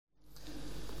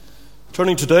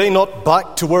Turning today not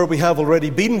back to where we have already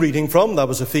been reading from, that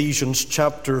was Ephesians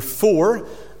chapter 4,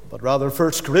 but rather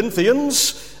 1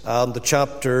 Corinthians and the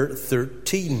chapter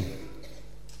 13.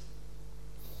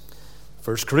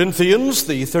 1 Corinthians,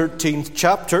 the 13th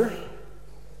chapter.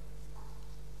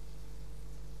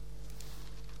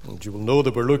 And you will know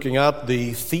that we're looking at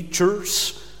the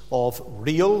features of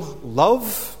real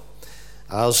love,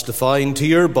 as defined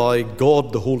here by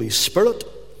God the Holy Spirit.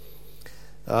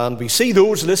 And we see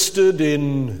those listed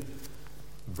in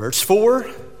verse 4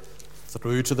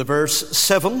 through to the verse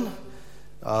 7,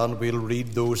 and we'll read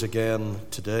those again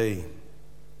today.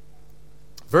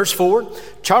 Verse 4,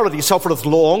 charity suffereth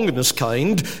long and is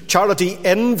kind, charity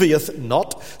envieth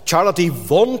not, charity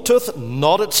vaunteth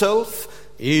not itself,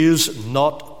 is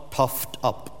not puffed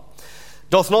up,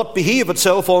 doth not behave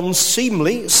itself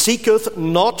unseemly, seeketh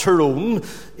not her own,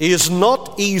 is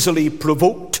not easily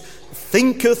provoked,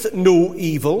 thinketh no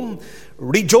evil,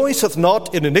 rejoiceth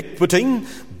not in iniquity,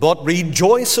 but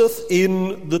rejoiceth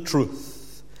in the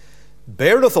truth,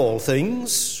 beareth all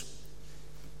things,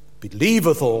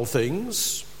 believeth all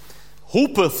things,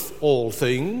 hopeth all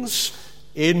things,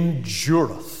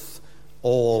 endureth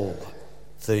all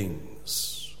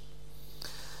things.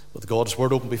 With God's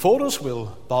word open before us,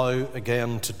 we'll bow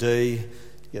again today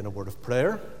in a word of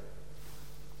prayer.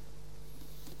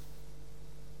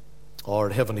 Our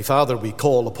Heavenly Father, we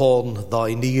call upon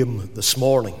Thy name this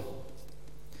morning.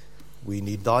 We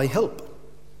need Thy help.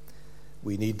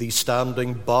 We need Thee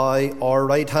standing by our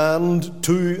right hand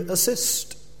to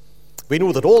assist. We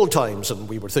know that all times, and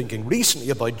we were thinking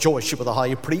recently about Joshua the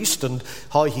high priest and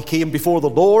how he came before the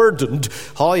Lord and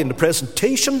how in the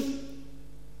presentation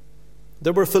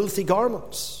there were filthy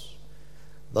garments,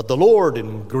 that the Lord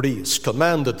in grace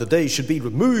commanded that they should be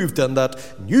removed and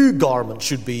that new garments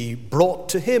should be brought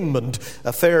to him and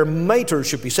a fair mitre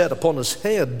should be set upon his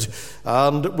head.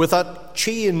 And with that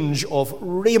change of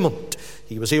raiment,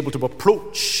 he was able to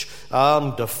approach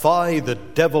and defy the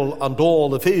devil and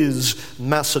all of his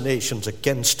machinations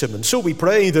against him. And so we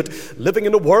pray that living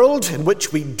in a world in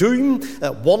which we do,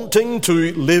 wanting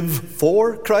to live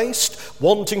for Christ,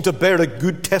 wanting to bear a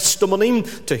good testimony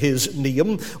to his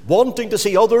name, wanting to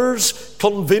see others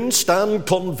convinced and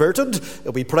converted,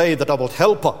 we pray that will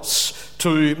help us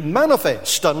to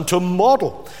manifest and to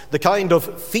model the kind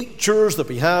of features that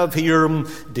we have here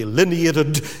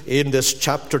delineated in this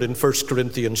chapter in 1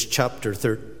 Corinthians chapter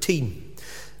 13.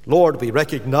 Lord, we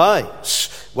recognize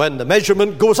when the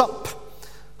measurement goes up,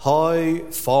 how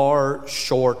far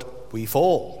short we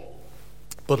fall.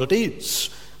 But it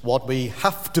is what we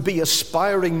have to be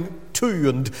aspiring to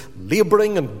and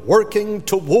labouring and working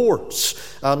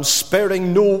towards and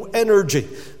sparing no energy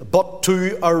but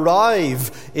to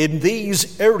arrive in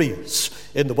these areas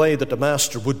in the way that the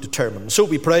Master would determine. So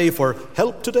we pray for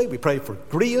help today. We pray for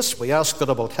grace. We ask that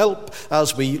it will help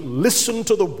as we listen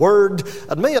to the Word.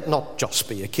 And may it not just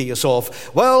be a case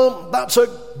of, well, that's a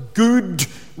good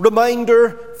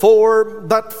reminder for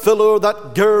that fellow,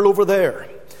 that girl over there.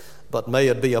 But may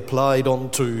it be applied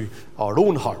unto our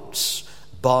own hearts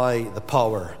by the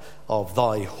power of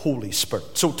Thy Holy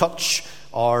Spirit. So touch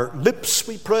our lips,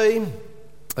 we pray.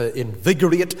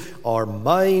 Invigorate our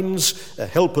minds.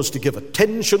 Help us to give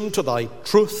attention to Thy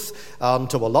truth and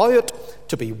to allow it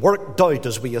to be worked out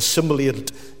as we assimilate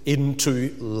it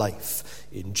into life.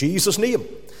 In Jesus' name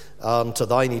and to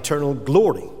Thine eternal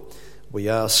glory, we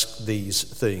ask these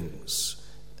things.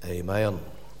 Amen.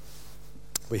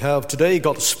 We have today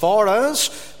got as far as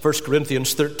 1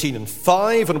 Corinthians 13 and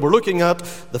 5, and we're looking at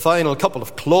the final couple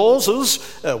of clauses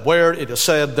where it is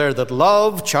said there that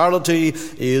love, charity,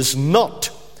 is not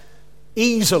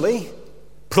easily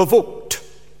provoked.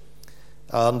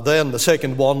 And then the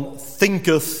second one,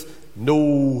 thinketh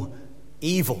no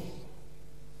evil.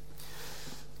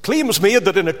 Claim is made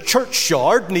that in a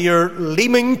churchyard near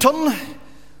Leamington,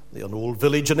 an old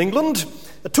village in England,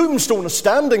 a tombstone is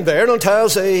standing there and it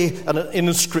has an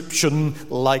inscription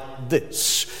like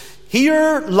this: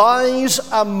 "Here lies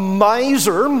a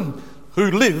miser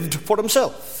who lived for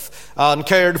himself and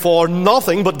cared for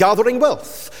nothing but gathering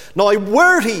wealth. Now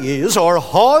where he is or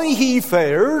how he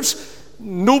fares,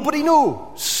 nobody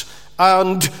knows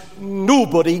and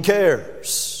nobody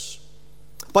cares."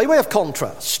 By way of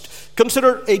contrast,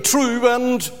 consider a true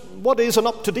and what is an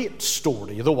up-to-date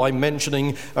story. Though I'm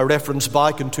mentioning a reference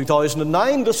back in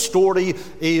 2009, the story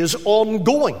is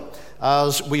ongoing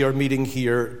as we are meeting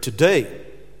here today.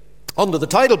 Under the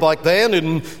title back then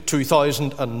in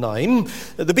 2009,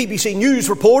 the BBC News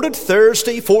reported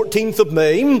Thursday, 14th of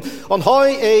May, on how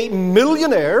a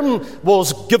millionaire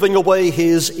was giving away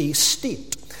his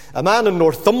estate. A man in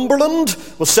Northumberland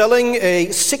was selling a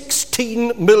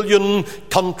 16 million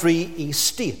country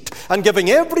estate and giving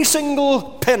every single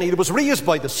penny that was raised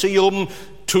by the sale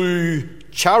to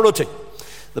charity.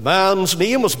 The man's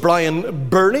name was Brian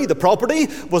Burney. The property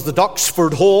was the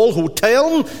Duxford Hall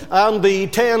Hotel and the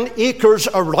 10 acres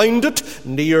around it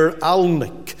near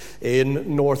Alnwick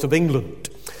in north of England.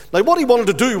 Now, what he wanted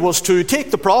to do was to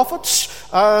take the profits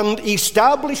and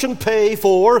establish and pay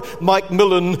for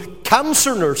Macmillan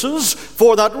cancer nurses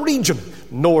for that region,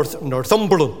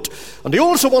 Northumberland. And he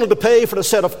also wanted to pay for a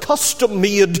set of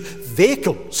custom-made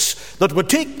vehicles that would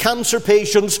take cancer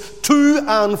patients to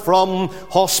and from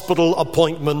hospital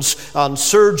appointments and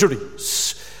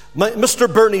surgeries.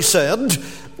 Mr. Burney said,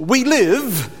 "We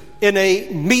live in a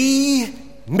me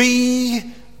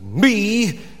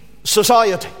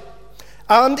society.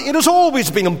 And it has always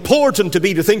been important to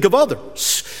me to think of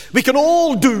others. We can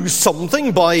all do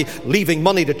something by leaving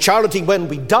money to charity when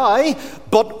we die,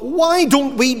 but why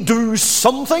don't we do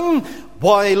something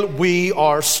while we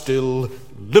are still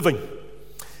living?"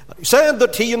 He said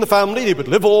that he and the family, they would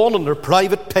live on their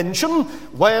private pension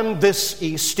when this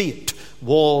estate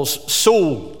was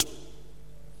sold.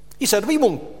 He said, "We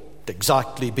won't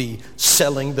exactly be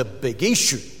selling the big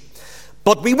issue,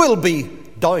 but we will be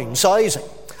downsizing.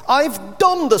 I've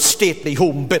done the stately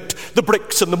home bit, the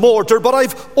bricks and the mortar, but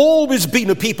I've always been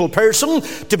a people person.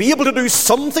 To be able to do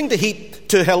something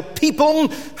to help people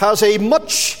has a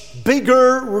much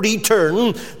bigger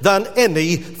return than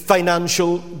any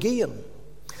financial gain."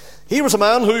 Here was a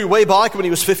man who, way back when he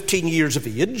was 15 years of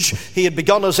age, he had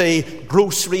begun as a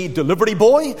grocery delivery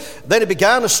boy. Then he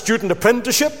began a student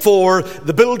apprenticeship for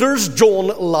the builders,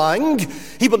 John Lang.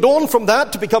 He went on from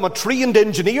that to become a trained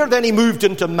engineer. Then he moved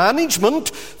into management,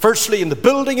 firstly in the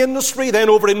building industry, then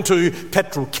over into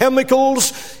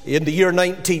petrochemicals. In the year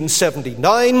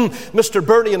 1979, Mr.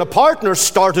 Burney and a partner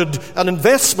started an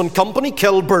investment company,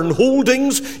 Kelburn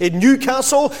Holdings, in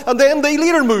Newcastle, and then they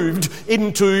later moved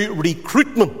into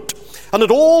recruitment. And it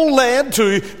all led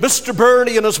to Mr.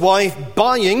 Burney and his wife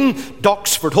buying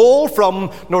Duxford Hall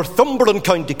from Northumberland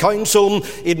County Council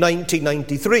in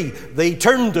 1993. They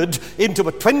turned it into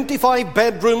a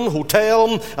 25-bedroom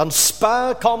hotel and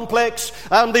spa complex,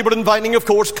 and they were inviting, of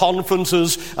course,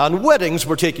 conferences and weddings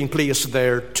were taking place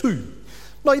there too.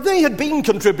 Now, they had been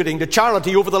contributing to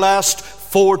charity over the last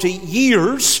 40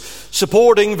 years,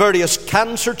 supporting various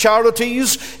cancer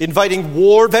charities, inviting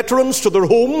war veterans to their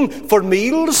home for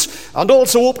meals, and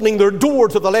also opening their door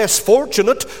to the less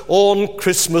fortunate on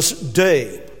Christmas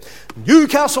Day.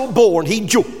 Newcastle born, he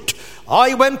joked,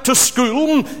 "I went to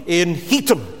school in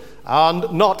Heaton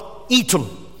and not Eton."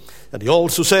 And he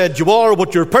also said, "You are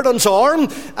what your parents are,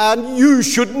 and you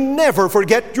should never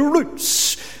forget your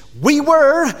roots. We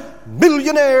were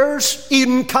millionaires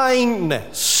in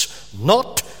kindness,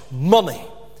 not money."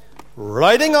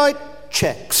 Writing out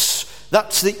checks,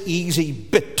 that's the easy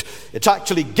bit. It's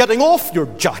actually getting off your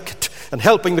jacket and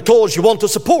helping the cause you want to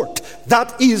support.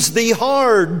 That is the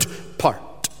hard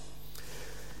part.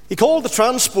 He called the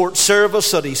transport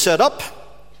service that he set up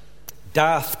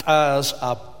daft as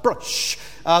a brush,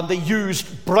 and they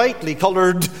used brightly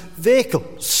coloured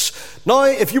vehicles. Now,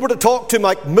 if you were to talk to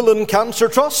Macmillan Cancer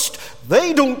Trust,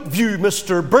 they don't view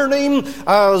Mr. Burney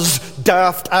as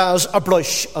daft as a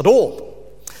brush at all.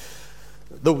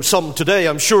 Though some today,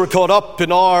 I'm sure, caught up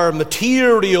in our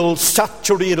material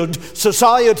saturated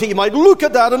society might look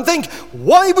at that and think,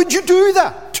 why would you do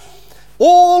that?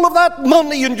 All of that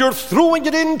money and you're throwing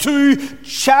it into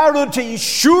charity.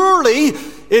 Surely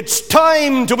it's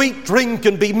time to eat, drink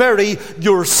and be merry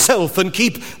yourself and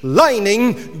keep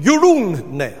lining your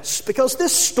own nest. Because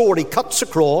this story cuts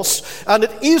across and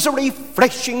it is a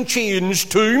refreshing change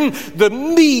to the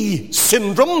me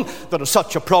syndrome that is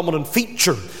such a prominent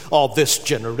feature of this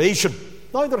generation.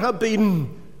 Now, there have been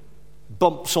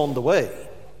bumps on the way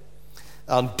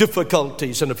and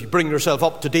difficulties, and if you bring yourself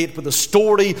up to date with the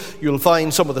story, you'll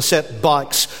find some of the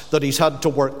setbacks that he's had to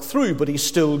work through, but he's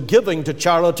still giving to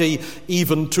charity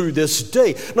even to this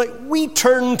day. Now, we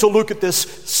turned to look at this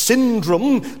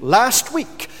syndrome last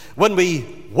week when we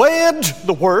read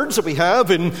the words that we have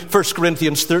in 1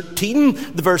 Corinthians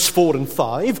 13, the verse 4 and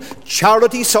 5.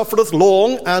 Charity suffereth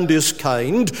long and is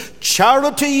kind.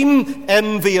 Charity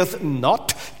envieth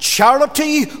not.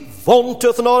 Charity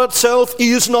vaunteth not itself,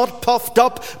 is not puffed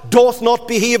up, doth not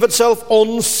behave itself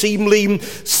unseemly,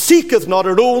 seeketh not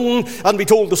her own. And we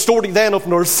told the story then of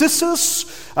Narcissus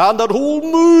and that whole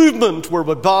movement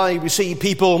whereby we see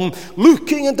people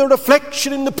looking at their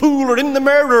reflection in the pool or in the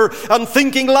mirror and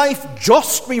thinking life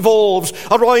just revolves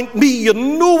around me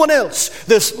and no one else.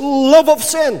 This love of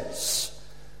sense.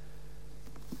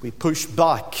 We push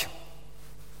back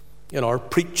in our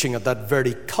preaching at that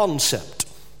very concept,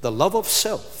 the love of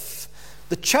self.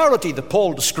 The charity that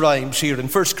Paul describes here in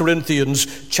 1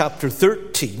 Corinthians chapter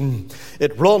 13,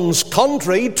 it runs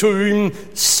contrary to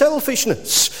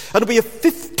selfishness. And we have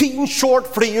 15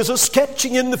 short phrases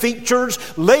sketching in the features,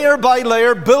 layer by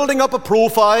layer, building up a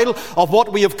profile of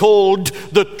what we have called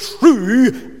the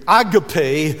true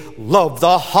agape love,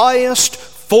 the highest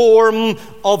form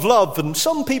of love. And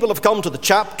some people have come to the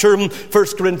chapter, 1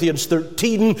 Corinthians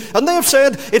 13, and they have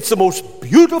said it's the most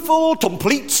beautiful,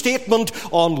 complete statement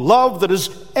on love that has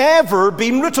ever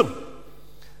been written.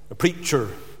 A preacher,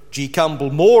 G. Campbell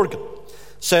Morgan,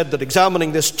 said that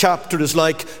examining this chapter is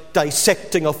like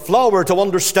dissecting a flower to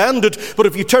understand it, but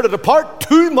if you tear it apart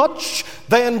too much,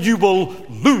 then you will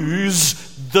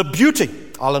lose the beauty.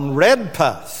 Alan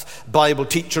Redpath, Bible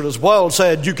teacher as well,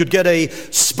 said you could get a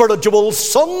spiritual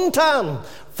suntan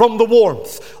from the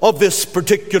warmth of this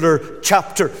particular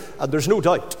chapter. And there's no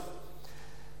doubt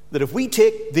that if we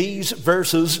take these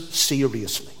verses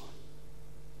seriously,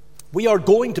 we are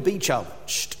going to be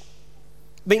challenged.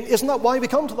 I mean, isn't that why we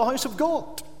come to the house of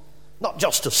God? Not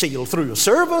just to sail through a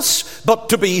service, but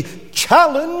to be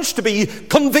challenged, to be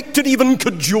convicted, even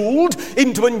cajoled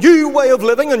into a new way of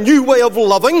living, a new way of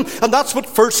loving. And that's what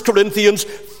 1 Corinthians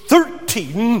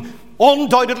 13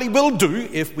 undoubtedly will do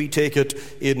if we take it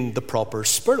in the proper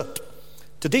spirit.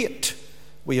 To date,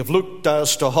 we have looked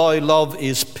as to how love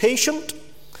is patient,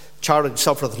 charity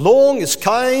suffereth long, is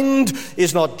kind,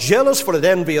 is not jealous, for it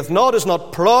envieth not, is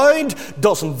not proud,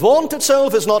 doesn't vaunt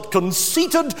itself, is not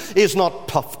conceited, is not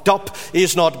puffed up,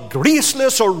 is not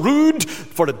graceless or rude,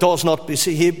 for it does not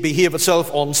behave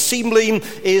itself unseemly,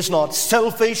 is not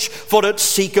selfish, for it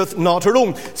seeketh not her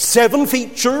own. 7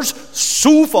 features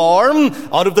so far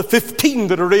out of the 15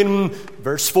 that are in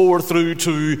verse 4 through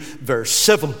to verse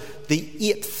 7. The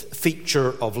 8th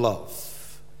feature of love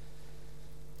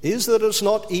is that it's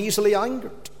not easily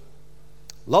angered.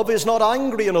 Love is not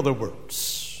angry, in other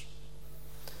words.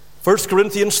 1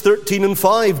 Corinthians 13 and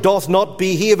 5, doth not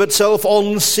behave itself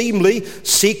unseemly,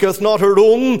 seeketh not her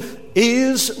own,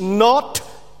 is not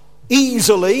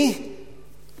easily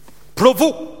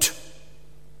provoked.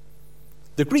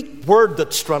 The Greek word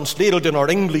that's translated in our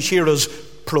English here as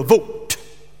provoked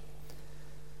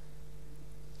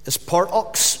is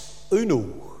parox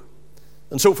uno.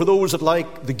 And so for those that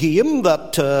like the game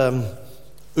that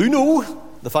uno,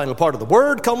 the final part of the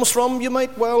word, comes from, you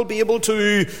might well be able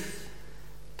to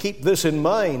keep this in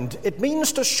mind. It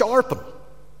means to sharpen.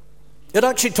 It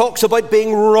actually talks about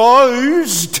being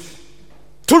roused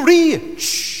to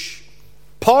rage.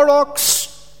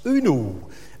 Parox uno.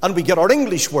 And we get our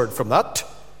English word from that.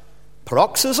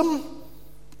 Paroxysm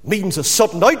means a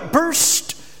sudden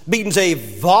outburst, means a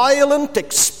violent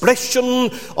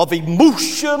expression of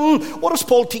emotion. What is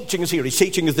Paul teaching us here? He's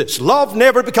teaching us this: love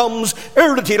never becomes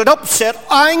irritated, upset,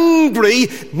 angry,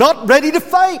 not ready to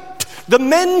fight. The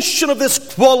mention of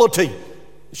this quality,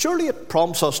 surely it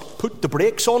prompts us to put the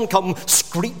brakes on, come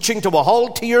screeching to a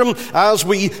halt here as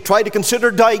we try to consider,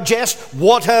 digest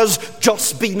what has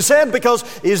just been said. Because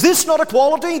is this not a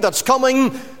quality that's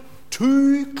coming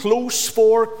too close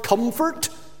for comfort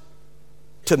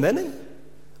to many?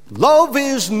 Love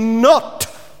is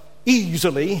not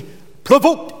easily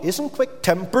provoked, isn't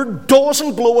quick-tempered,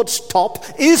 doesn't blow its top,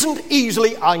 isn't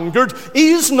easily angered,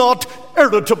 is not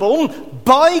irritable.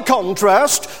 By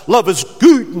contrast, love is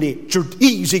good-natured,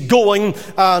 easygoing,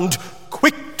 and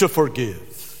quick to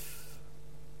forgive.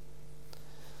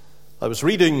 I was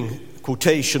reading a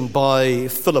quotation by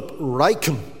Philip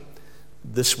Ryken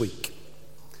this week,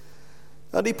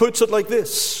 and he puts it like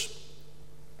this: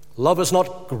 love is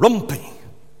not grumpy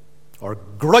or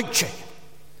grouchy.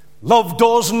 Love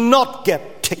does not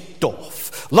get ticked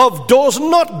off. Love does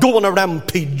not go on a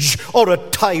rampage or a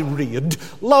tirade.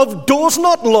 Love does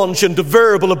not launch into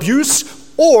verbal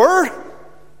abuse or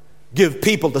give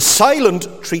people the silent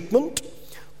treatment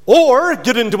or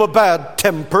get into a bad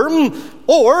temper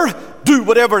or do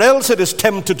whatever else it is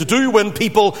tempted to do when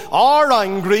people are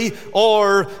angry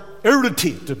or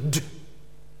irritated.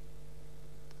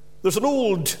 There's an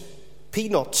old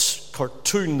Peanuts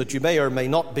cartoon that you may or may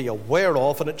not be aware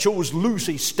of, and it shows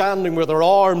Lucy standing with her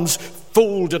arms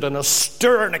folded and a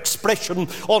stern expression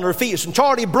on her face, and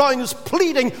Charlie Brown is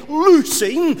pleading,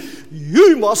 "Lucy,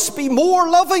 you must be more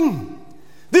loving.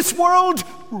 This world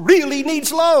really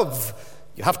needs love.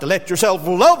 You have to let yourself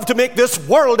love to make this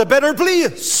world a better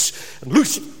place." And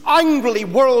Lucy angrily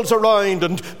whirls around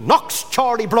and knocks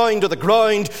Charlie Brown to the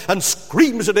ground and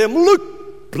screams at him,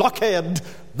 "Look, blockhead,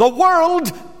 the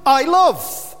world I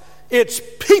love. It's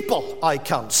people I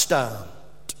can't stand."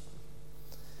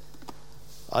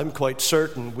 I'm quite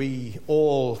certain we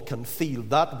all can feel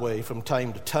that way from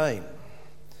time to time.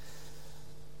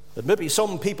 But maybe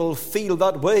some people feel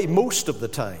that way most of the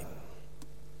time.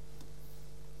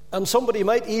 And somebody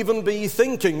might even be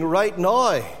thinking right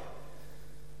now,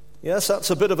 yes, that's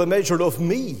a bit of a measure of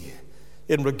me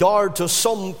in regard to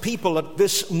some people at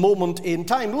this moment in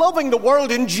time. Loving the world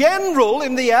in general,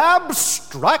 in the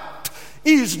abstract,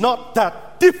 is not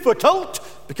that difficult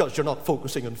because you're not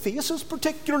focusing on faces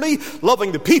particularly.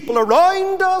 Loving the people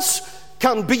around us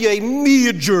can be a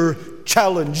major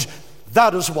challenge.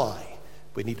 That is why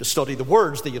we need to study the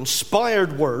words, the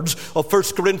inspired words of 1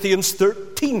 Corinthians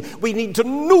 13. We need to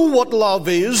know what love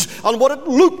is and what it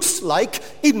looks like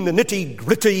in the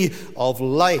nitty-gritty of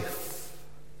life.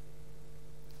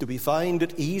 Do we find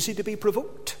it easy to be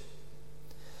provoked?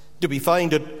 Do we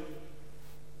find it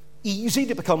easy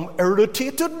to become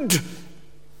irritated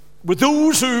with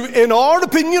those who, in our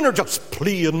opinion, are just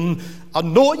plain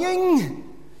annoying?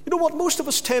 You know what? Most of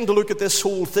us tend to look at this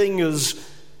whole thing as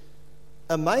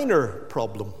a minor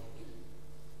problem.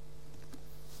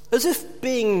 As if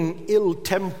being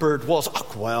ill-tempered was,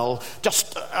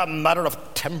 just a matter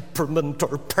of temperament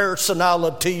or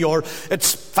personality or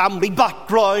its family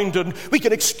background, and we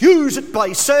can excuse it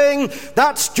by saying,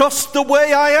 that's just the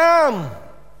way I am.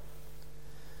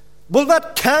 Well,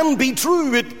 that can be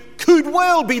true. It could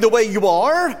well be the way you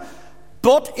are,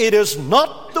 but it is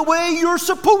not the way you're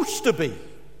supposed to be.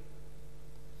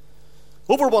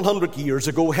 Over 100 years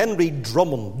ago, Henry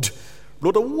Drummond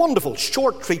wrote a wonderful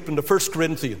short treatment of 1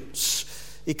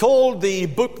 Corinthians. He called the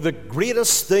book The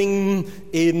Greatest Thing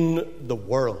in the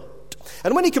World.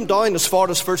 And when he came down as far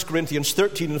as 1 Corinthians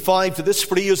 13 and 5 to this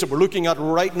phrase that we're looking at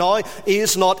right now,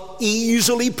 is not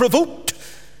easily provoked,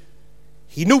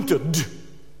 he noted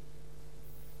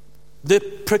the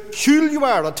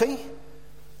peculiarity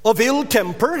of ill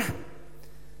temper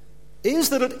is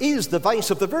that it is the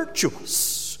vice of the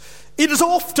virtuous. It is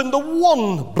often the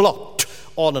one blot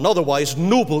on an otherwise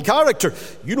noble character.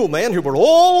 You know men who were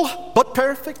all but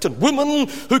perfect, and women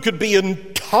who could be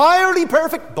entirely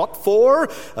perfect but for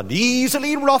an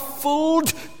easily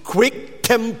ruffled,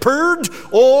 quick-tempered,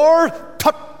 or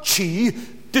touchy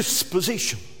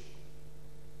disposition.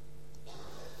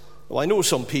 Well, I know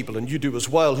some people, and you do as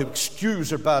well, who excuse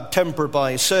their bad temper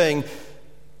by saying,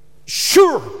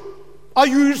 sure, I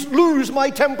lose my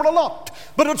temper a lot,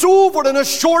 but it's over in a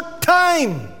short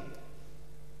time.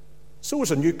 So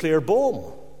is a nuclear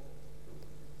bomb.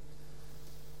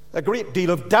 A great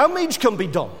deal of damage can be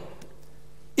done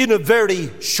in a very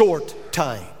short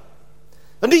time.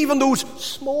 And even those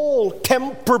small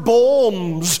temper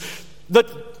bombs that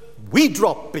we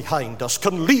drop behind us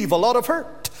can leave a lot of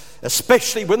hurt,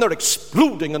 especially when they're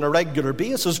exploding on a regular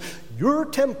basis. Your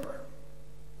temper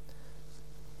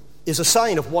is a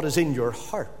sign of what is in your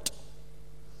heart.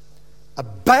 A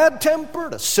bad temper,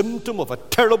 a symptom of a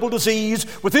terrible disease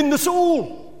within the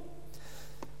soul.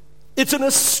 It's an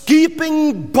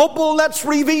escaping bubble that's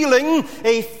revealing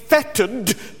a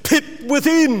fetid pit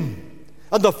within.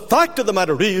 And the fact of the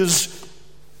matter is,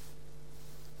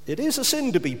 it is a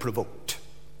sin to be provoked.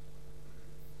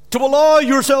 To allow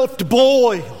yourself to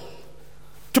boil,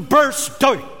 to burst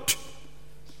out,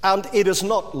 and it is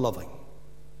not loving.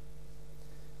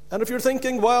 And if you're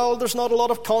thinking, well, there's not a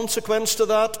lot of consequence to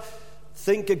that,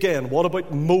 think again. What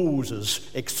about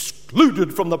Moses,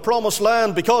 excluded from the promised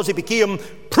land because he became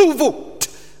provoked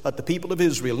at the people of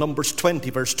Israel? Numbers 20,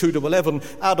 verse 2 to 11.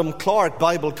 Adam Clarke,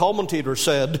 Bible commentator,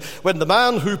 said, when the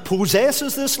man who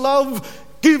possesses this love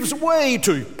gives way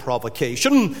to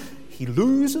provocation, he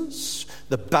loses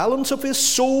the balance of his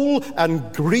soul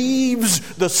and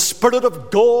grieves the Spirit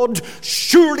of God.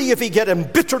 Surely if he get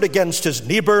embittered against his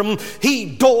neighbor, he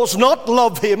does not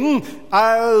love him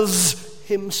as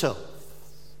himself.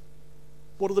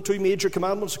 What are the two major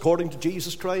commandments according to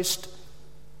Jesus Christ?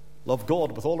 Love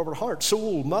God with all of our heart,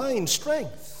 soul, mind,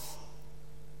 strength.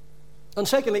 And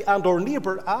secondly, and our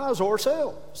neighbor as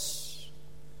ourselves.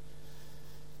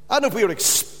 And if we are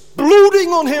exploding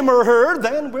on him or her,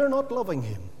 then we're not loving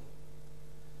him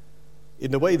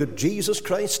in the way that Jesus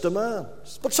Christ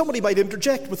demands. But somebody might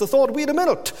interject with the thought, wait a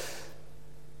minute.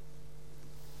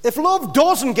 If love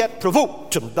doesn't get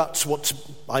provoked, and that's what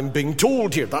I'm being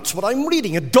told here, that's what I'm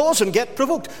reading, it doesn't get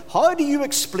provoked, how do you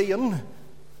explain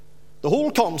the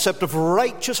whole concept of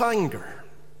righteous anger?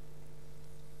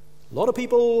 A lot of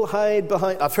people hide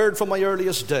behind, I've heard from my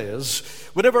earliest days,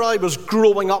 whenever I was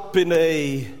growing up in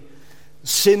a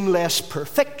sinless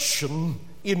perfection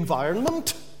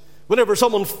environment, whenever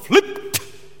someone flipped,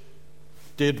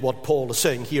 did what Paul is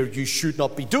saying here you should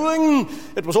not be doing,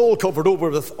 it was all covered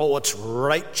over with, it's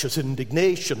righteous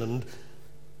indignation. And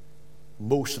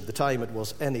Most of the time it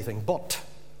was anything but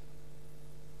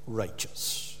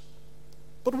righteous.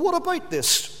 But what about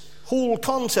this whole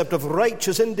concept of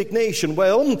righteous indignation?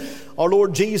 Well, our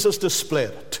Lord Jesus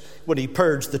displayed it when he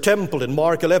purged the temple in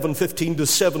Mark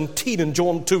 11:15-17 and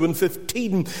John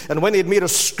 2:15. And when he had made a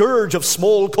scourge of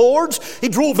small cords, he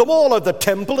drove them all out of the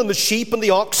temple, and the sheep and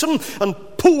the oxen, and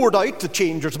poured out the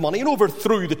changers' money, and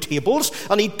overthrew the tables.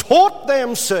 And he taught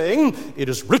them, saying, "It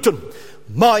is written,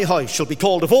 My house shall be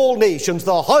called of all nations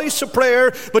the house of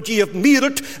prayer, but ye have made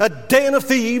it a den of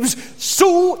thieves."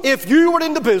 So if you were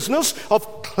in the business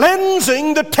of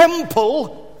cleansing the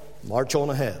temple, march on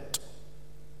ahead.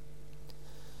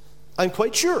 I'm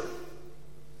quite sure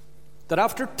that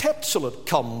after Tetzel had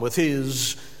come with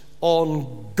his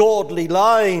ungodly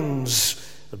lines,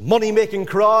 money-making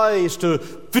cries to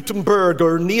Wittenberg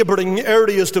or neighbouring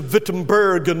areas to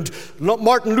Wittenberg, and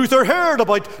Martin Luther heard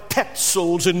about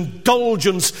Tetzel's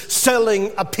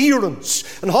indulgence-selling appearance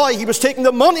and how he was taking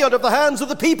the money out of the hands of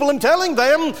the people and telling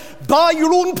them, "Buy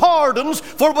your own pardons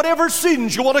for whatever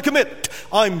sins you want to commit."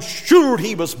 I'm sure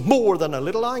he was more than a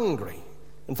little angry.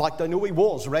 In fact, I know he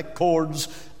was. Records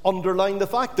underline the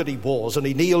fact that he was, and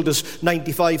he nailed his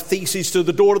 95 Theses to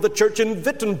the door of the church in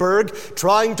Wittenberg,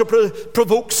 trying to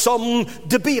provoke some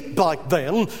debate back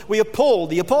then. We have Paul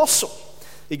the Apostle.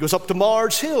 He goes up to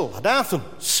Mars Hill at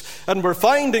Athens, and we're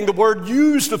finding the word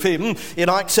used of him in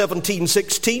Acts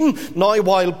 17:16. Now,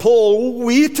 while Paul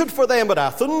waited for them at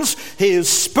Athens, his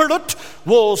spirit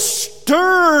was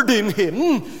stirred in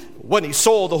him when he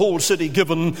saw the whole city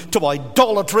given to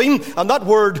idolatry. And that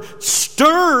word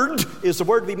stirred is the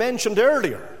word we mentioned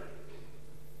earlier.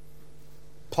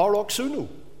 Paroxuno.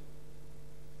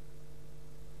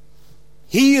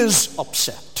 He is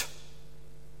upset.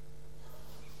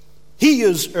 He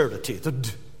is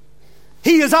irritated.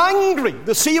 He is angry.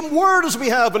 The same word as we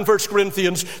have in 1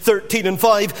 Corinthians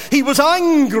 13:5. He was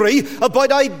angry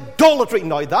about idolatry.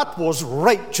 Now that was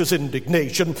righteous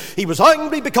indignation. He was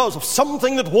angry because of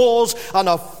something that was an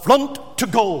affront to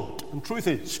God. And truth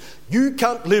is, you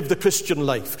can't live the Christian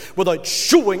life without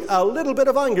showing a little bit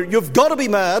of anger. You've got to be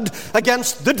mad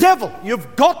against the devil.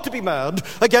 You've got to be mad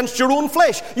against your own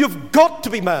flesh. You've got to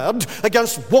be mad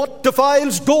against what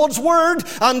defiles God's word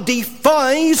and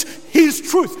defies his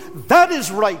truth. That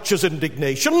is righteous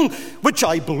indignation, which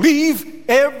I believe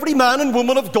every man and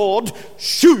woman of God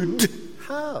should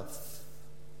have.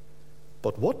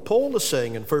 But what Paul is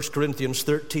saying in 1 Corinthians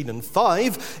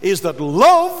 13:5 is that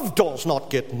love does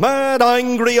not get mad,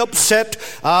 angry, upset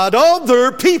at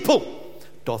other people,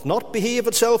 doth not behave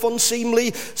itself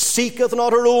unseemly, seeketh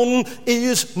not her own,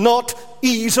 is not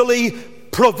easily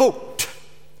provoked.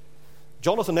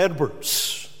 Jonathan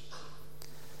Edwards,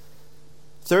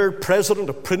 third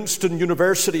president of Princeton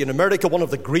University in America, one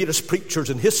of the greatest preachers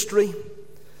in history,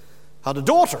 had a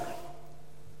daughter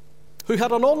who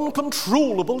had an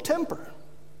uncontrollable temper.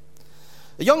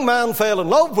 A young man fell in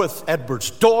love with Edward's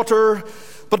daughter,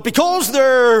 but because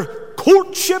their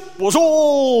courtship was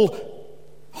all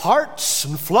hearts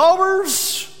and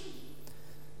flowers,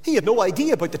 he had no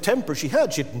idea about the temper she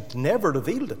had. She'd never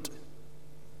revealed it.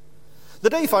 The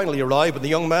day finally arrived when the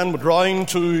young man went round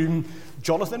to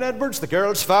Jonathan Edwards, the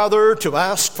girl's father, to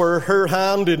ask for her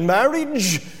hand in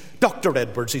marriage. "Dr.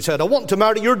 Edwards," he said, "I want to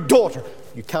marry your daughter."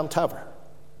 "You can't have her,"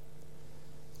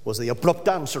 was the abrupt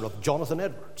answer of Jonathan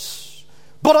Edwards.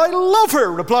 "But I love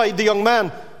her," replied the young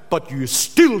man. "But you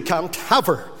still can't have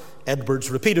her," Edwards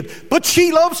repeated. "But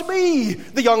she loves me,"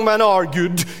 the young man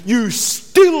argued. "You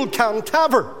still can't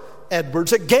have her,"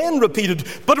 Edwards again repeated.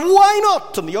 "But why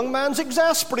not?" And the young man's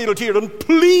exasperated here and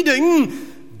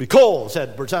pleading, "Because,"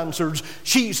 Edwards answers,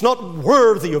 "she's not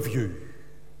worthy of you."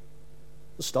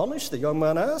 Astonished, the young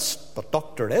man asked, "But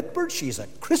Dr. Edwards, she's a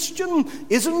Christian,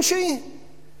 isn't she?"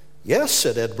 "Yes,"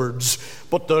 said Edwards,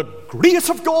 "but the grace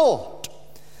of God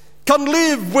can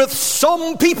live with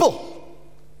some people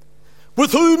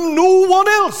with whom no one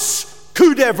else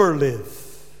could ever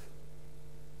live."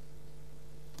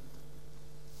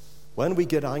 When we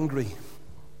get angry,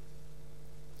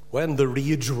 when the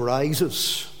rage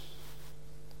rises,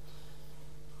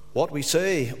 what we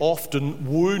say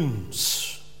often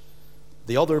wounds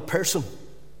the other person.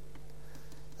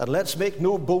 And let's make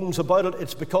no bones about it,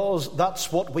 it's because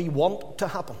that's what we want to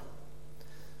happen.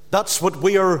 That's what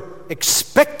we are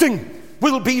expecting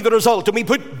will be the result. And we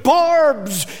put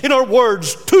barbs in our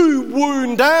words to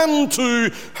wound and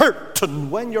to hurt. And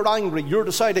when you're angry, you're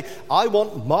deciding, I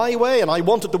want my way, and I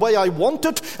want it the way I want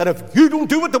it. And if you don't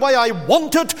do it the way I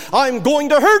want it, I'm going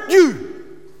to hurt you.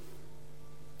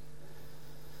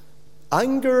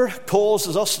 Anger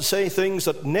causes us to say things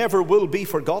that never will be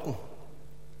forgotten.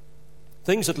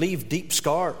 Things that leave deep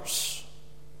scars.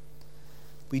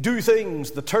 We do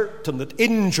things that hurt and that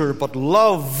injure, but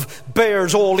love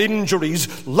bears all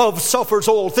injuries. Love suffers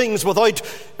all things without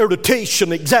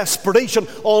irritation, exasperation,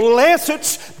 unless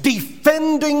it's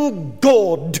defending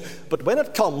God. But when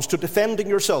it comes to defending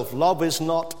yourself, love is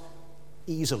not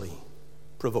easily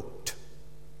provoked.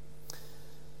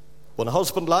 When a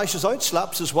husband lashes out,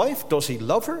 slaps his wife, does he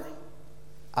love her?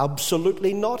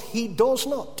 Absolutely not. He does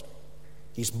not.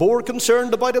 He's more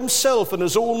concerned about himself and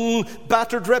his own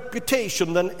battered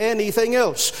reputation than anything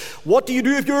else. What do you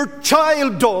do if your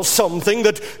child does something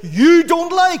that you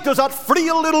don't like? Does that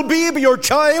frail little baby, your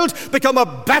child, become a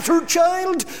battered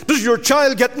child? Does your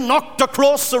child get knocked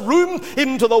across the room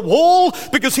into the wall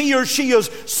because he or she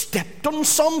has stepped on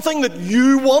something that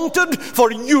you wanted for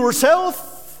yourself?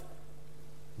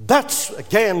 That's,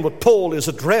 again, what Paul is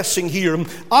addressing here.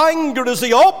 Anger is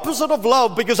the opposite of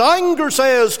love, because anger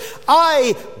says,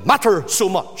 I matter so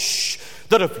much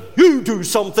that if you do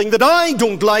something that I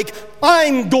don't like,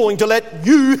 I'm going to let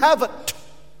you have it.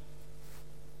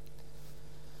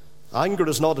 Anger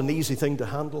is not an easy thing to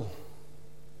handle.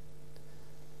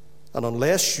 And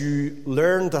unless you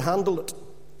learn to handle it,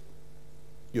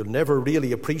 you'll never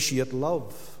really appreciate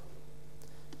love.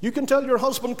 You can tell your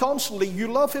husband constantly you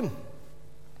love him.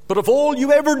 But if all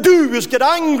you ever do is get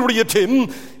angry at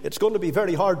him, it's going to be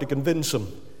very hard to convince him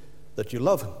that you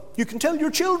love him. You can tell your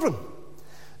children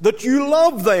that you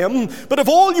love them, but if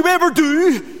all you ever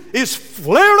do is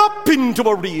flare up into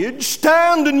a rage,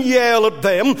 stand and yell at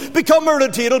them, become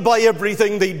irritated by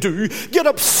everything they do, get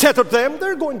upset at them,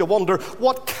 they're going to wonder,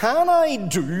 what can I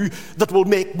do that will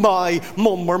make my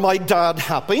mum or my dad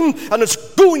happy? And it's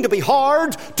going to be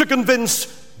hard to convince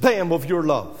them of your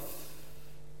love.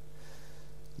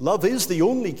 Love is the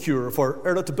only cure for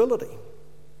irritability.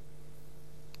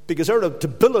 Because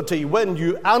irritability, when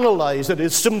you analyze it,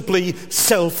 is simply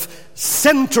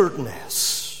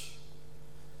self-centeredness.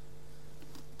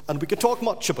 And we could talk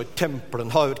much about temper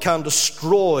and how it can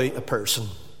destroy a person.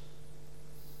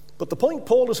 But the point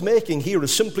Paul is making here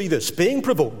is simply this: being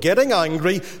provoked, getting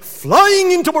angry,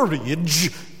 flying into a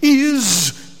rage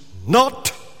is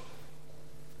not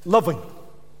loving.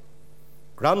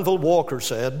 Granville Walker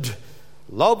said,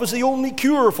 love is the only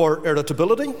cure for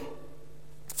irritability.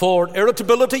 For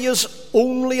irritability is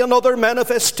only another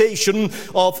manifestation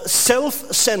of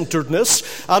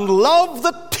self-centeredness, and love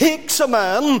that takes a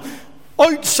man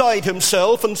outside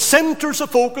himself and centers the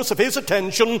focus of his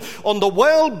attention on the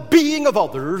well-being of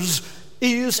others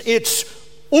is its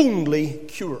only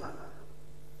cure.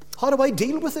 How do I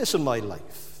deal with this in my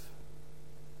life?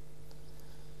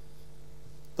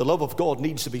 The love of God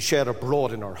needs to be shed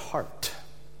abroad in our heart.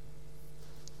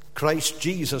 Christ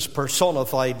Jesus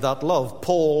personified that love.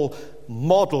 Paul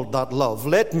modeled that love.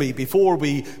 Let me, before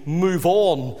we move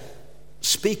on,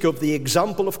 speak of the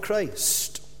example of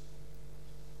Christ.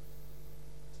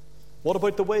 What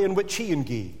about the way in which he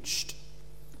engaged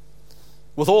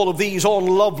with all of these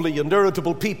unlovely and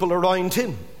irritable people around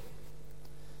him?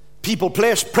 People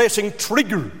pressing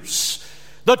triggers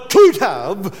that could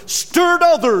have stirred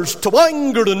others to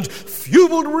anger and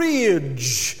fueled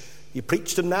rage. He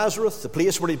preached in Nazareth, the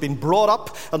place where he'd been brought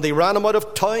up, and they ran him out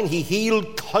of town. He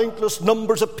healed countless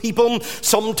numbers of people.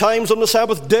 Sometimes on the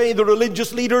Sabbath day, the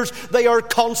religious leaders, they are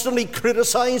constantly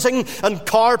criticizing and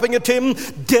carping at him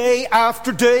day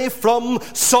after day from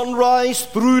sunrise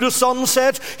through to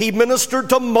sunset. He ministered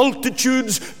to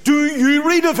multitudes. Do you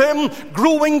read of him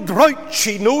growing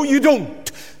grouchy? No, you don't.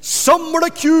 Some were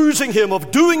accusing him of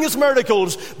doing his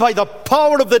miracles by the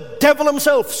power of the devil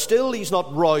himself. Still, he's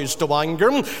not roused to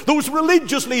anger. Those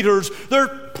religious leaders,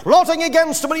 they're plotting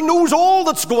against him, and he knows all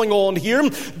that's going on here.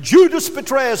 Judas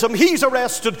betrays him. He's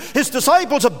arrested. His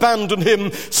disciples abandon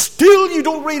him. Still, you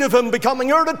don't read of him becoming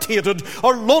irritated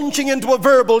or launching into a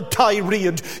verbal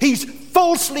tirade. He's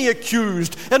falsely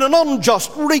accused in an unjust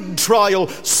rigged trial,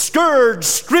 scourged,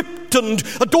 stripped, and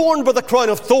adorned with a crown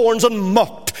of thorns and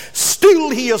mocked.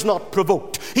 Still he is not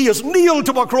provoked. He is nailed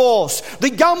to a cross. They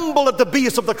gamble at the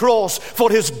base of the cross for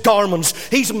his garments.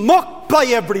 He's mocked by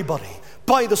everybody.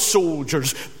 By the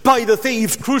soldiers, by the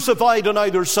thieves crucified on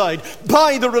either side,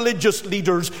 by the religious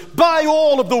leaders, by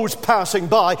all of those passing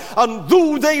by. And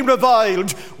though they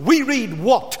reviled, we read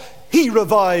what? He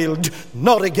reviled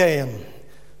not again.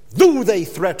 Though they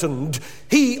threatened,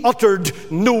 he uttered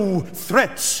no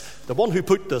threats. The one who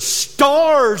put the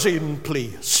stars in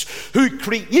place, who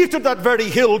created that very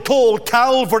hill called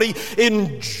Calvary,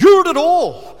 endured it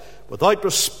all without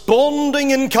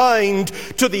responding in kind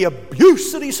to the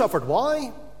abuse that he suffered.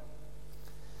 Why?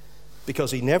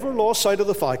 Because he never lost sight of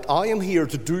the fact, I am here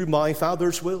to do my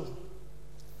Father's will.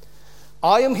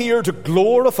 I am here to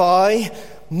glorify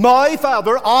my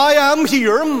Father, I am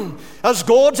here as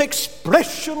God's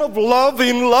expression of love.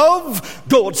 In love,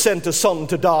 God sent His Son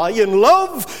to die. In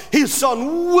love, His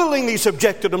Son willingly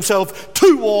subjected Himself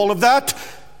to all of that,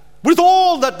 with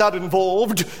all that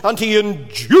involved, and He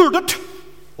endured it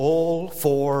all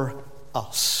for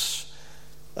us.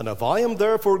 And if I am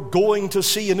therefore going to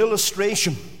see an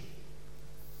illustration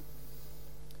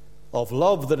of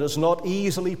love that is not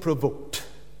easily provoked,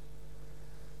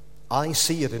 I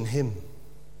see it in Him.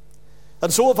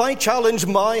 And so if I challenge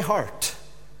my heart,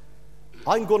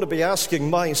 I'm going to be asking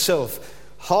myself,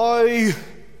 how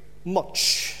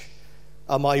much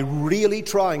am I really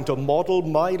trying to model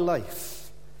my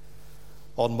life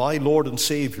on my Lord and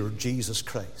Savior, Jesus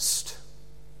Christ?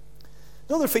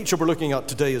 Another feature we're looking at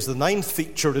today is the 9th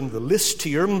feature in the list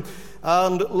here,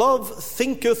 and love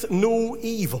thinketh no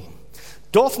evil.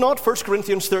 Doth not, 1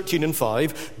 Corinthians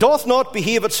 13:5, doth not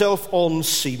behave itself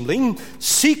unseemly,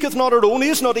 seeketh not her own,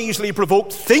 is not easily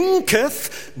provoked,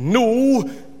 thinketh no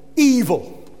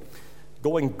evil.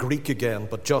 Going Greek again,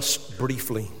 but just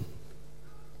briefly.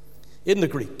 In the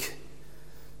Greek,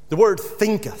 the word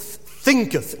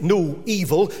thinketh no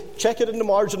evil. Check it in the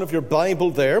margin of your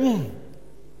Bible there.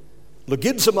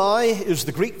 Logizomai is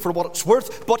the Greek for what it's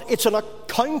worth, but it's an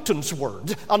accountant's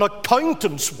word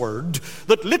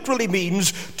that literally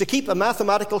means to keep a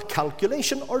mathematical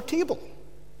calculation or table.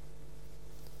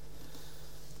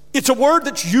 It's a word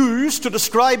that's used to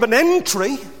describe an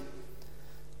entry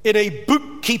in a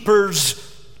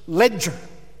bookkeeper's ledger.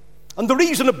 And the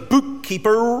reason a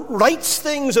bookkeeper writes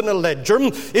things in a ledger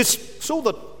is so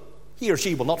that he or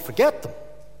she will not forget them.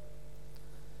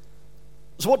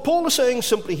 So what Paul is saying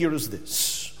simply here is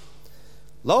this: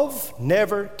 love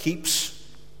never keeps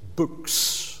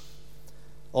books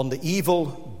on the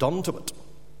evil done to it.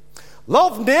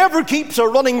 Love never keeps a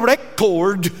running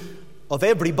record of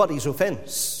everybody's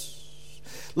offense.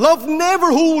 Love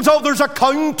never holds others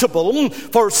accountable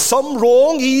for some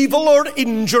wrong, evil, or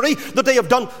injury that they have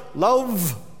done.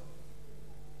 Love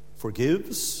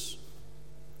forgives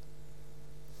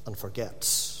and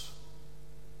forgets.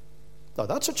 Now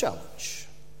that's a challenge.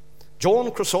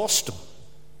 John Chrysostom,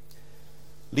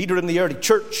 leader in the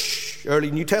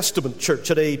early New Testament church,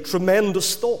 had a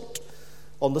tremendous thought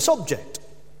on the subject.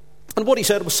 And what he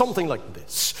said was something like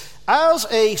this: as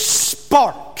a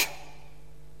spark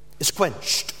is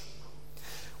quenched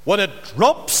when it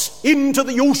drops into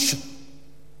the ocean,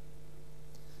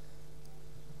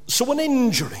 so an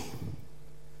injury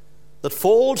that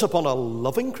falls upon a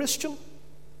loving Christian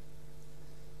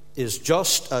is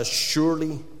just as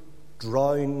surely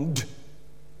drowned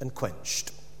and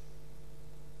quenched.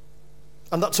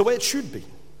 And that's the way it should be.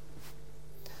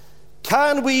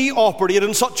 Can we operate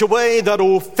in such a way that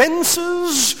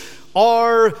offenses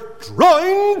are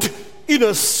drowned in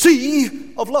a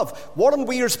sea of love? Warren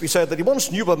Wiersbe said that he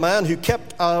once knew a man who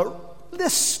kept a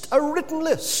written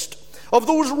list of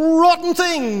those rotten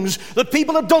things that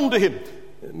people had done to him.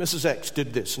 Mrs. X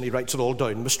did this, and he writes it all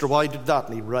down. Mr. Y did that,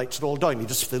 and he writes it all down. He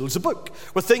just fills a book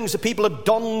with things that people had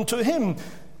done to him.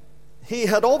 He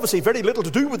had obviously very little to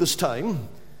do with his time,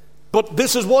 but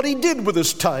this is what he did with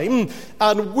his time.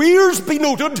 And Wiersbe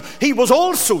noted he was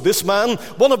also, this man,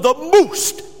 one of the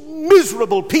most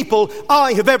miserable people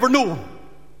I have ever known.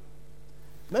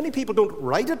 Many people don't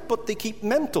write it, but they keep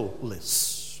mental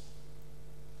lists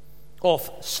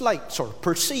of slights or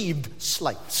perceived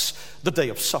slights that they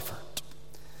have suffered.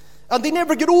 And they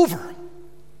never get over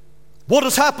what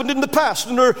has happened in the past,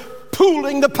 and they're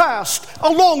pulling the past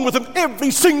along with them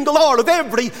every single hour of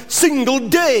every single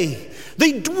day.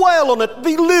 They dwell on it,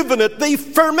 they live in it, they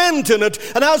ferment in it,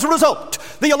 and as a result,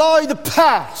 they allow the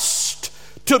past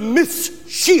to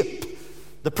misshape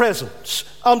the present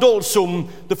and also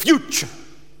the future.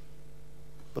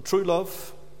 But true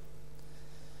love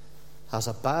has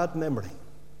a bad memory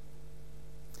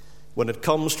when it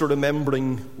comes to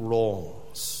remembering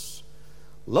wrongs.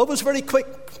 Love is very quick,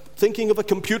 thinking of a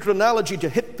computer analogy, to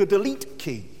hit the delete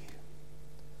key,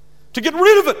 to get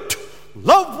rid of it.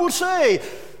 Love will say,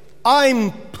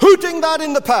 I'm putting that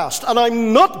in the past, and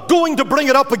I'm not going to bring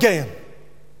it up again.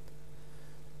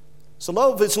 So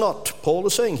love is not, Paul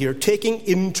is saying here, taking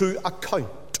into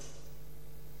account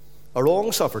a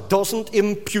wrong suffered, doesn't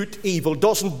impute evil,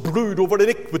 doesn't brood over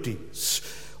iniquities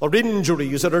or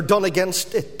injuries that are done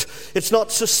against it. It's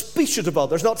not suspicious of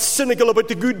others, not cynical about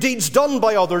the good deeds done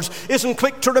by others, isn't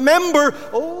quick to remember,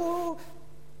 oh,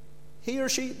 he or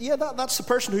she, yeah, that's the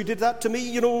person who did that to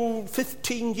me,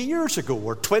 15 years ago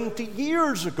or 20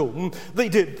 years ago. They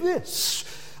did this.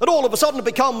 And all of a sudden it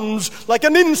becomes like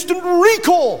an instant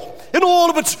recall in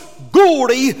all of its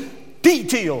gory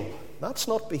detail. That's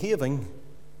not behaving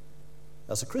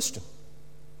as a Christian.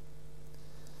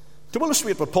 To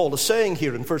illustrate what Paul is saying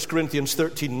here in 1 Corinthians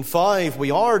 13:5, we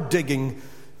are digging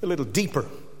a little deeper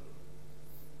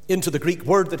into the Greek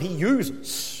word that he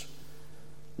uses,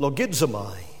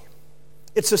 logizomai.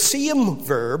 It's the same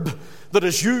verb that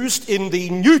is used in the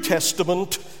New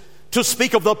Testament to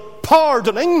speak of the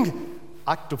pardoning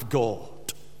act of God.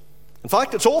 In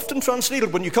fact, it's often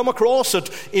translated, when you come across it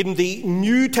in the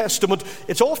New Testament,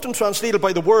 it's often translated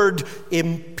by the word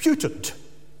imputed.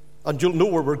 And you'll know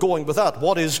where we're going with that.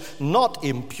 What is not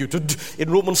imputed?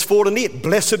 In Romans 4:8,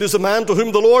 blessed is the man to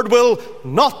whom the Lord will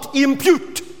not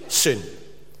impute sin.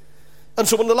 And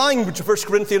so in the language of 1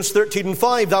 Corinthians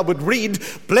 13:5, that would read,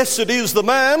 blessed is the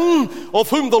man of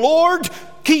whom the Lord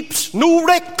keeps no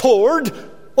record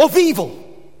of evil.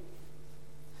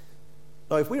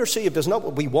 Now, if we are saved, is not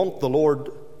what we want the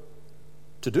Lord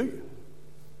to do,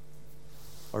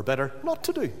 or better, not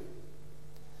to do.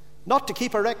 Not to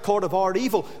keep a record of our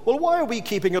evil. Well, why are we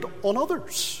keeping it on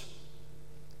others?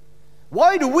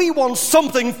 Why do we want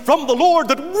something from the Lord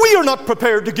that we are not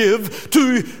prepared to give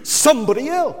to somebody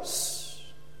else?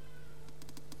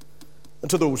 And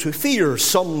to those who fear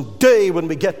someday when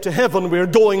we get to heaven, we're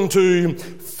going to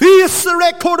face the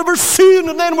record of our sin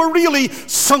and then we're really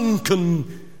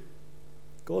sunken.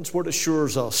 God's word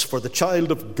assures us, for the child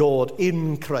of God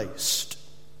in Christ,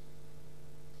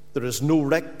 there is no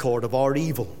record of our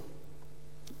evil.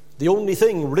 The only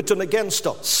thing written against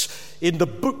us in the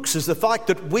books is the fact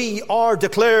that we are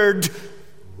declared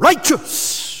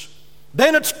righteous.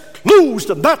 Then it's closed,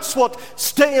 and that's what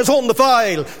stays on the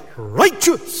file.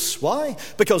 Righteous. Why?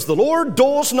 Because the Lord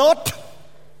does not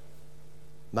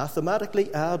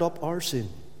mathematically add up our sin.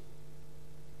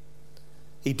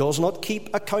 He does not keep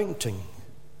accounting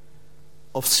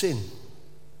of sin.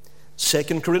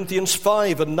 2 Corinthians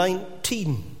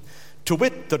 5:19, to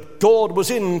wit, that God was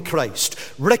in Christ,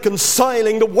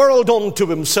 reconciling the world unto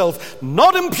himself,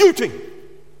 not imputing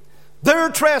their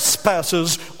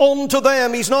trespasses unto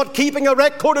them. He's not keeping a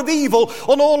record of evil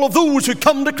on all of those who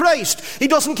come to Christ. He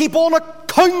doesn't keep on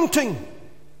accounting.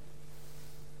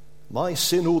 My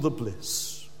sin, oh, the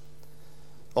bliss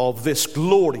of this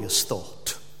glorious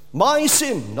thought. My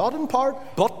sin, not in part,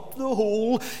 but the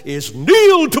whole, is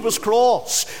nailed to his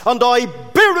cross, and I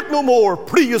bear it no more.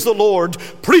 Praise the Lord,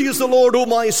 O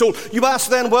my soul. You ask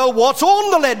then, well, what's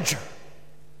on the ledger?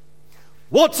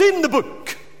 What's in the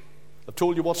book? I've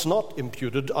told you what's not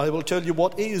imputed. I will tell you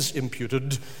what is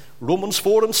imputed. Romans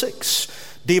 4:6.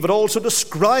 David also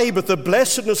describeth the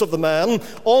blessedness of the man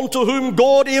unto whom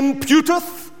God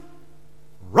imputeth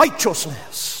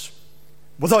righteousness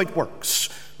without works.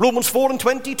 Romans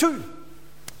 4:22.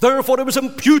 Therefore it was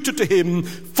imputed to him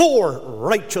for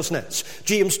righteousness.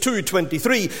 James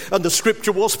 2:23. And the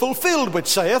scripture was fulfilled, which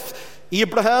saith,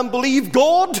 Abraham believed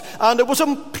God, and it was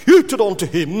imputed unto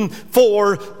him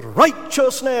for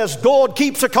righteousness. God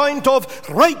keeps account of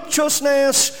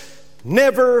righteousness,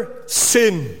 never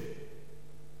sin.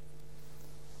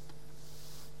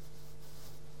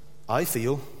 I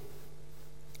feel,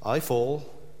 I fall,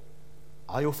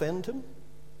 I offend him.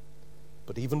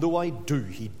 But even though I do,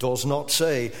 he does not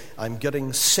say, I'm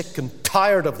getting sick and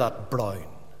tired of that Brown.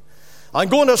 I'm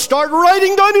going to start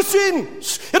writing down his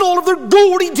sins in all of their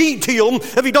gory detail.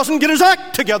 If he doesn't get his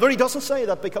act together, he doesn't say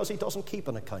that because he doesn't keep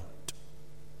an account.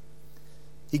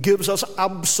 He gives us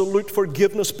absolute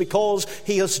forgiveness because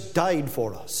he has died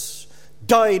for us.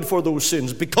 Died for those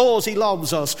sins because he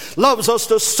loves us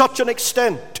to such an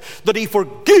extent that he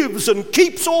forgives and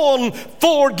keeps on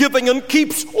forgiving and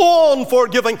keeps on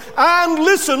forgiving, and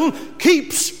listen,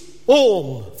 keeps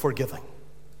on forgiving.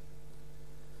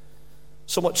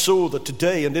 So much so that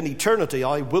today and in eternity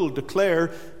I will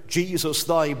declare, Jesus,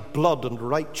 thy blood and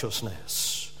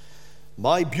righteousness,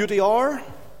 my beauty hour,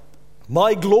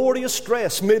 my glorious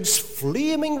dress midst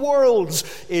flaming worlds,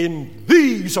 in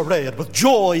these arrayed with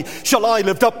joy shall I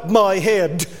lift up my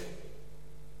head.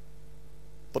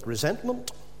 But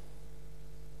resentment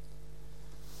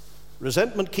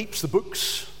keeps the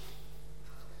books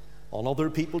on other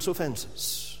people's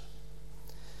offenses.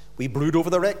 We brood over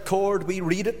the record, we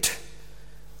read it,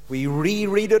 we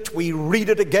reread it, we read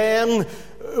it again,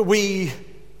 we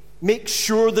make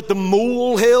sure that the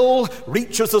molehill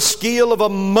reaches the scale of a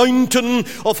mountain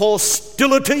of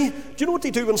hostility. Do you know what they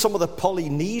do in some of the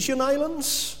Polynesian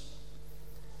islands?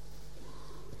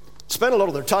 Spend a lot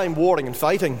of their time warring and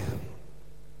fighting.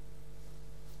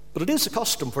 But it is a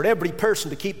custom for every person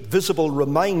to keep visible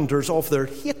reminders of their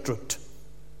hatred.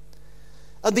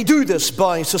 And they do this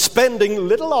by suspending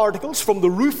little articles from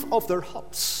the roof of their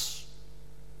huts,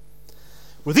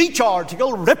 with each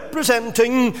article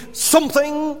representing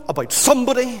something about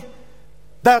somebody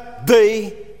that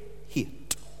they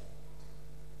hate.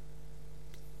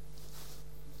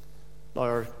 Now,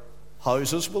 our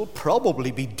houses will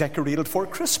probably be decorated for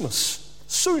Christmas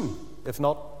soon, if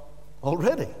not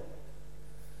already.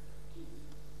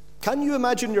 Can you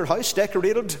imagine your house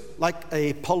decorated like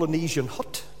a Polynesian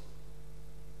hut?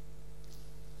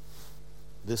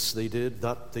 This they did,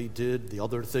 that they did, the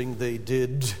other thing they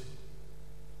did.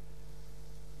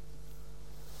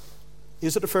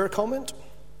 Is it a fair comment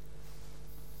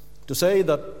to say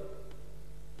that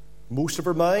most of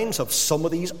our minds have some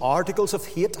of these articles of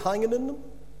hate hanging in them?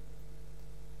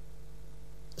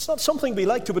 It's not something we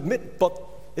like to admit, but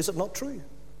is it not true?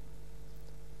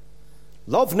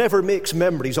 Love never makes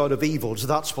memories out of evils.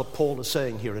 That's what Paul is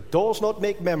saying here. It does not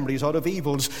make memories out of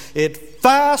evils. It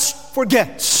fast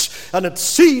forgets, and it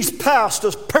sees past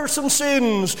a person's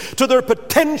sins to their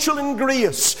potential in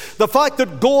grace. The fact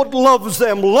that God loves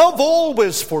them. Love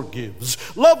always forgives.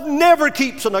 Love never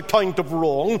keeps an account of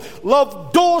wrong.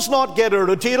 Love does not get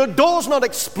irritated, does not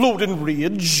explode in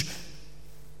rage.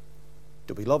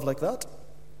 Do we love like that?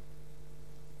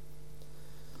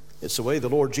 It's the way the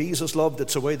Lord Jesus loved.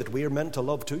 It's the way that we are meant to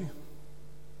love too.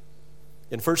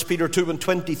 In 1 Peter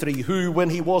 2:23, who, when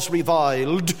he was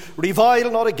reviled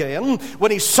not again.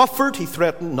 When he suffered, he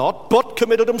threatened not, but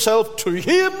committed himself to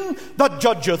him that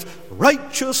judgeth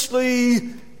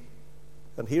righteously.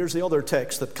 And here's the other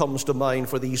text that comes to mind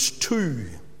for these two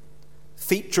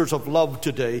features of love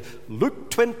today. Luke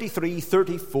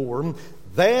 23:34,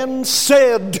 then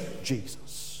said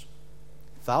Jesus,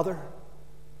 Father,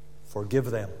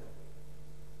 forgive them,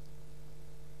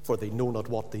 for they know not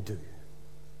what they do.